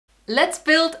Let's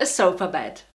build a sofa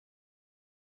bed.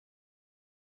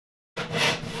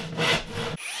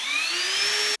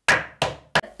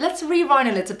 Let's rewind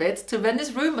a little bit to when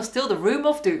this room was still the room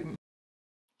of doom.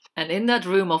 And in that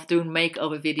room of doom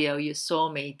makeover video you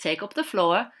saw me take up the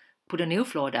floor, put a new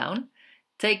floor down,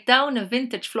 take down a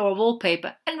vintage floral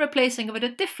wallpaper and replacing it with a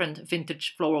different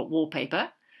vintage floral wallpaper,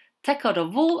 take out a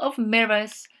wall of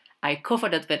mirrors, I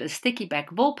covered it with a sticky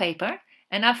back wallpaper,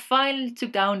 and I finally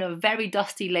took down a very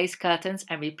dusty lace curtains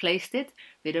and replaced it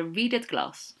with a reeded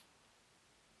glass.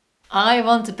 I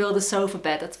want to build a sofa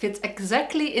bed that fits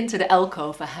exactly into the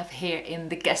alcove I have here in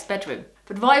the guest bedroom.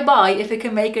 But why buy if you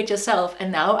can make it yourself,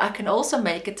 and now I can also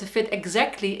make it to fit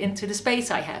exactly into the space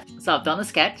I have. So I've done a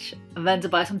sketch, went to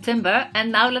buy some timber,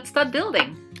 and now let's start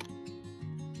building.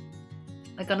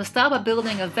 I'm gonna start by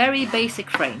building a very basic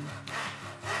frame.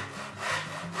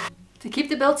 To keep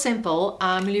the build simple,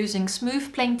 I'm using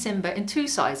smooth plain timber in two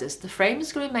sizes. The frame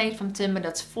is going to be made from timber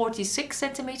that's 46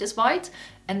 centimeters wide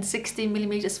and 16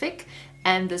 millimeters thick,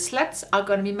 and the slats are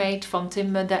going to be made from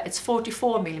timber that is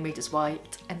 44 millimeters wide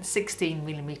and 16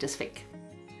 millimeters thick.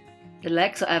 The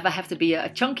legs, however, have to be a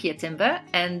chunkier timber,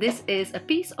 and this is a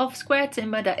piece of square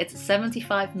timber that is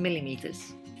 75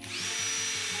 millimeters.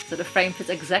 So the frame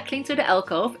fits exactly into the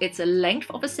alcove. It's a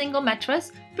length of a single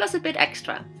mattress plus a bit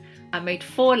extra. I made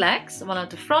 4 legs, one at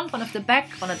the front, one at the back,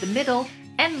 one at the middle,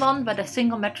 and one where the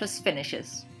single mattress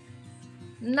finishes.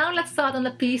 Now let's start on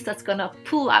the piece that's gonna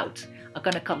pull out. I'm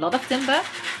gonna cut a lot of timber,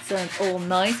 so it's all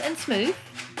nice and smooth.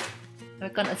 We're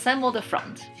gonna assemble the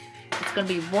front. It's gonna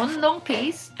be one long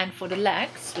piece, and for the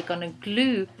legs, we're gonna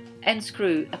glue and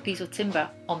screw a piece of timber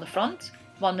on the front,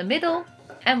 one in the middle,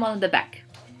 and one in the back.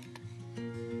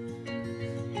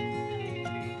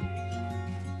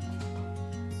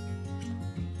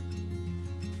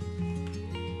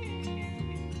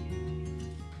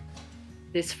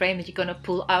 This frame that you're going to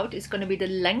pull out is going to be the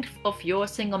length of your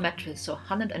single mattress, so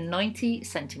 190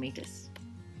 centimeters.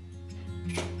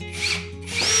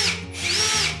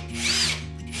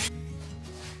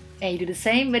 And you do the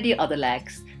same with the other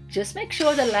legs. Just make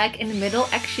sure the leg in the middle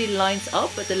actually lines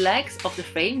up with the legs of the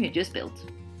frame you just built.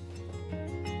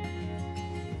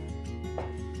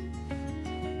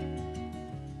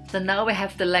 So now we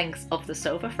have the length of the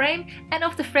sofa frame and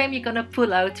of the frame you're going to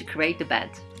pull out to create the bed.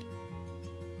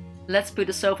 Let's put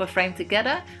the sofa frame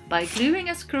together by gluing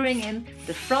and screwing in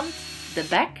the front, the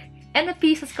back, and the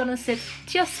piece that's gonna sit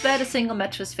just where the single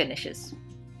mattress finishes.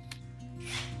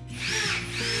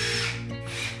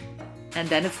 And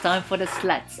then it's time for the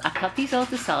slats. I cut these out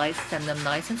to size, sand them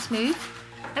nice and smooth,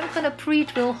 and we're gonna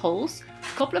pre-drill holes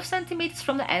a couple of centimeters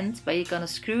from the end where you're gonna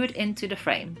screw it into the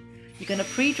frame. You're gonna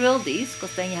pre-drill these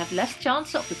because then you have less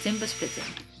chance of the timber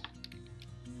splitting.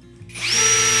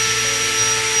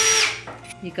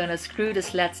 You're gonna screw the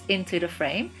slats into the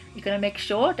frame. You're gonna make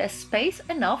sure there's space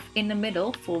enough in the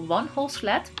middle for one whole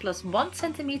slat plus 1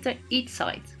 centimeter each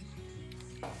side.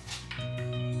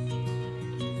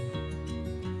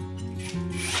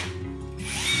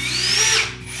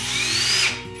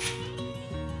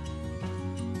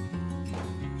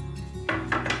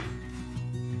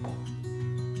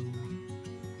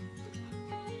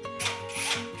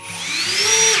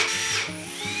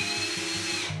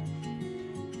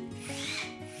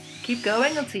 Keep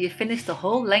going until you finish the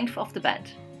whole length of the bed.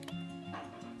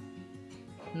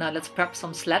 Now let's prep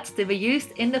some slats to be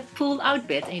used in the pull out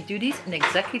bit, and you do these in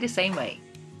exactly the same way.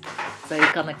 So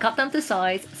you're gonna cut them to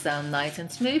size, sound nice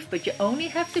and smooth, but you only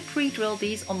have to pre-drill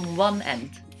these on one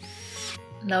end.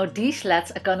 Now these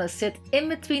slats are gonna sit in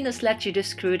between the slats you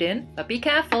just screwed in, but be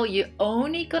careful, you're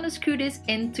only gonna screw this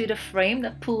into the frame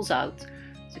that pulls out. So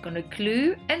you're gonna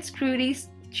glue and screw these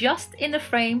just in the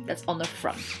frame that's on the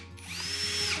front.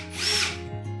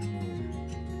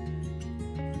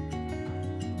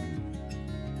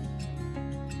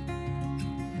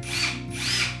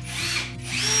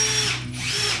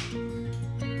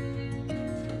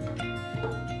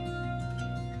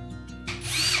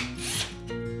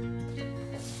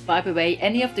 Wipe away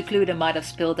any of the glue that might have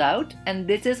spilled out, and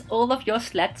this is all of your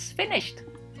slats finished.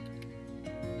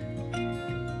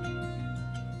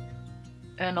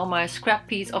 And on my scrap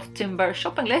piece of timber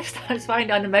shopping list, I was writing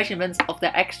down the measurements of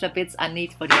the extra bits I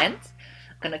need for the end.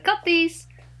 I'm gonna cut these,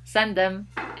 sand them,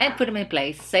 and put them in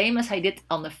place. Same as I did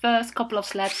on the first couple of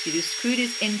slats, you just screw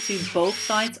this into both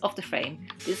sides of the frame.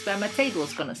 This is where my table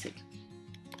is gonna sit.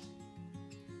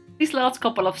 These last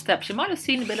couple of steps, you might have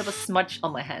seen a bit of a smudge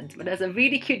on my hand, but there's a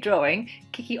really cute drawing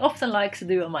Kiki often likes to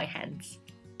do on my hands.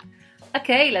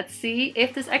 Okay, let's see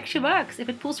if this actually works, if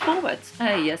it pulls forward.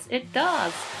 Yes, it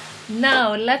does.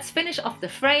 Now let's finish off the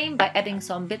frame by adding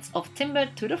some bits of timber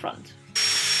to the front.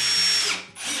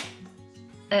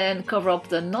 and cover up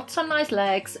the not so nice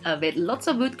legs with lots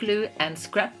of wood glue and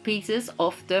scrap pieces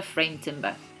of the frame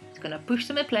timber. Just gonna push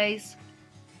them in place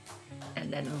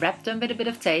and then wrap them with a bit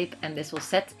of tape, and this will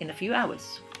set in a few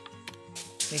hours.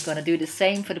 We're gonna do the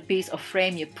same for the piece of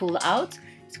frame you pull out.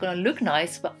 It's gonna look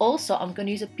nice, but also I'm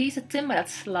gonna use a piece of timber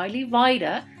that's slightly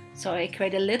wider, so I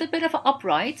create a little bit of an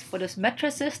upright for those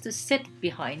mattresses to sit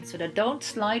behind so they don't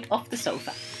slide off the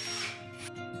sofa.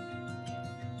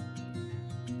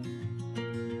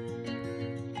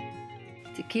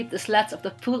 To keep the slats of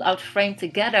the pull-out frame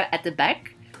together at the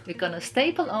back, we're gonna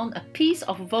staple on a piece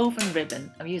of woven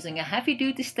ribbon. I'm using a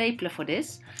heavy-duty stapler for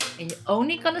this, and you're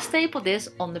only gonna staple this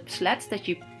on the slats that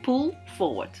you pull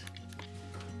forward.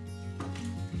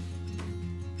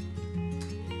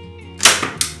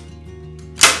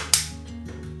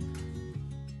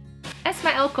 As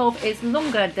my alcove is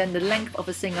longer than the length of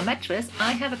a single mattress,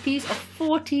 I have a piece of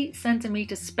 40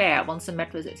 centimeters spare once the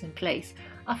mattress is in place.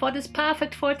 I thought it's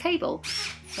perfect for a table.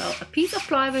 So a piece of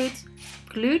plywood,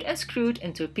 glued and screwed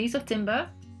into a piece of timber,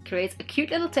 creates a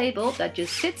cute little table that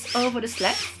just sits over the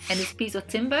slats, and this piece of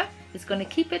timber is going to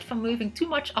keep it from moving too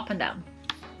much up and down.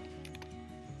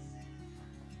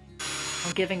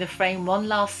 I'm giving the frame one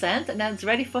last sand and then it's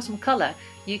ready for some color.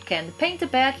 You can paint the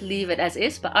bed, leave it as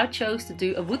is, but I chose to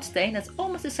do a wood stain that's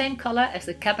almost the same color as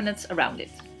the cabinets around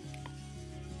it.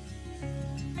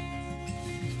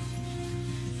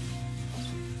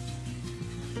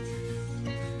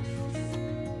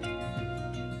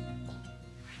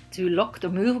 To lock the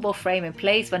movable frame in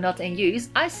place when not in use,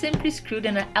 I simply screwed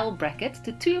in an L bracket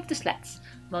to two of the slats,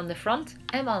 one on the front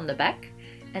and one on the back.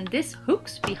 And this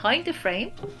hooks behind the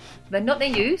frame when not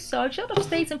in use, so it sort of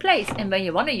stays in place, and when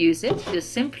you want to use it, you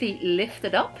just simply lift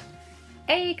it up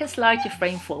and you can slide your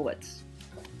frame forwards.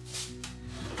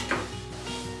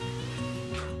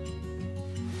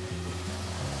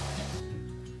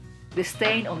 The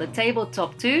stain on the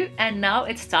tabletop too, and now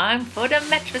it's time for the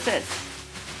mattresses.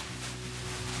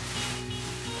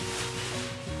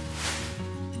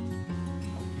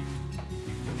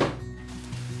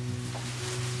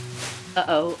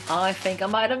 Uh-oh, I think I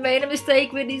might have made a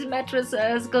mistake with these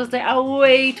mattresses because they are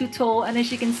way too tall and,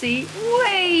 as you can see,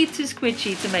 way too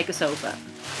squishy to make a sofa.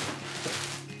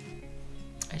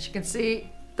 As you can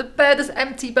see, the bed is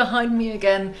empty behind me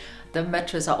again. The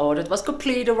mattress I ordered was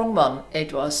completely the wrong one.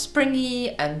 It was springy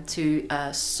and too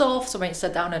soft, so when you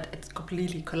sat down it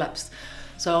completely collapsed.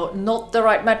 So not the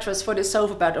right mattress for this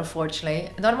sofa bed, unfortunately.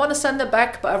 And I want to send it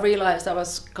back, but I realized that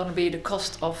was going to be the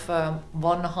cost of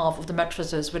 1/2 of the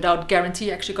mattresses without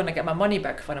guarantee actually going to get my money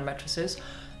back for the mattresses.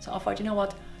 So I thought, you know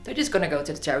what, they're just going to go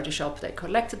to the charity shop. They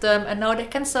collected them and now they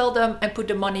can sell them and put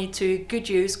the money to good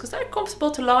use because they're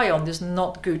comfortable to lie on, just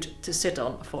not good to sit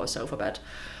on for a sofa bed.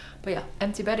 But yeah,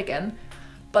 empty bed again.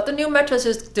 But the new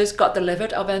mattresses just got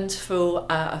delivered. I went through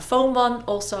a foam one,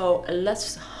 also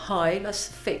less high, less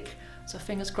thick. So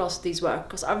fingers crossed these work,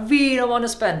 because I really don't want to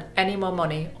spend any more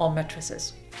money on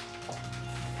mattresses.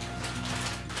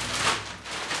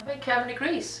 I think Kevin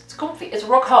agrees. It's comfy. It's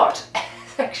rock hard.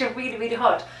 It's actually really, really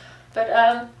hard. But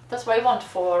that's what I want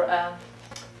for a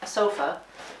sofa.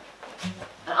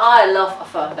 And I love a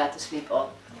firm bed to sleep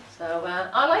on. So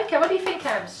I like it. What do you think,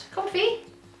 Cams? Comfy?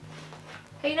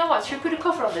 Hey, you know what? Should we put a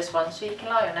cover on this one so you can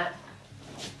lie on it?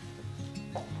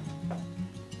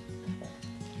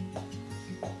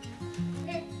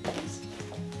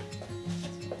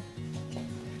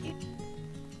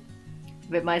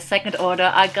 With my second order,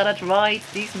 I got it right.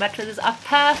 These mattresses are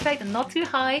perfect and not too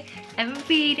high and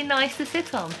really nice to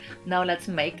sit on. Now let's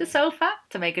make the sofa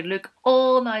to make it look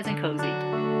all nice and cozy.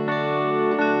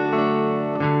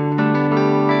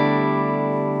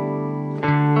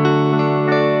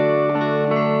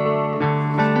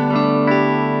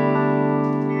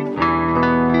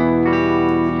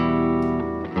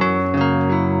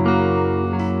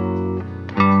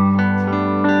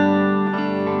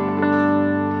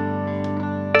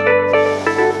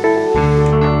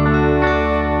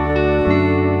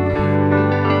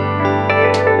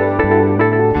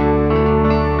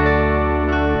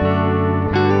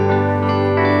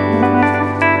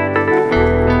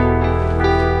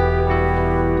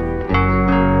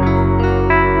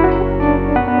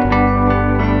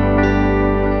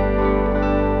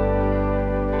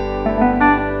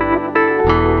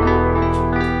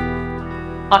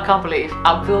 I can't believe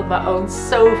I built my own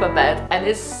sofa bed and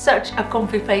it's such a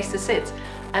comfy place to sit.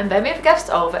 And when we have guests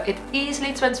over, it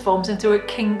easily transforms into a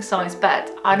king-size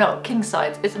bed. I know,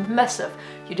 king-size is massive.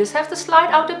 You just have to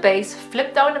slide out the base,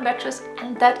 flip down the mattress,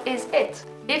 and that is it.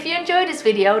 If you enjoyed this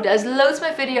video, there's loads of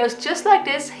my videos just like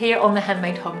this here on the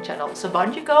Handmade Home channel. So why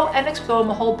don't you go and explore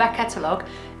my whole back catalogue,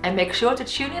 and make sure to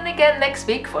tune in again next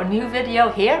week for a new video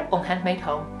here on Handmade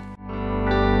Home.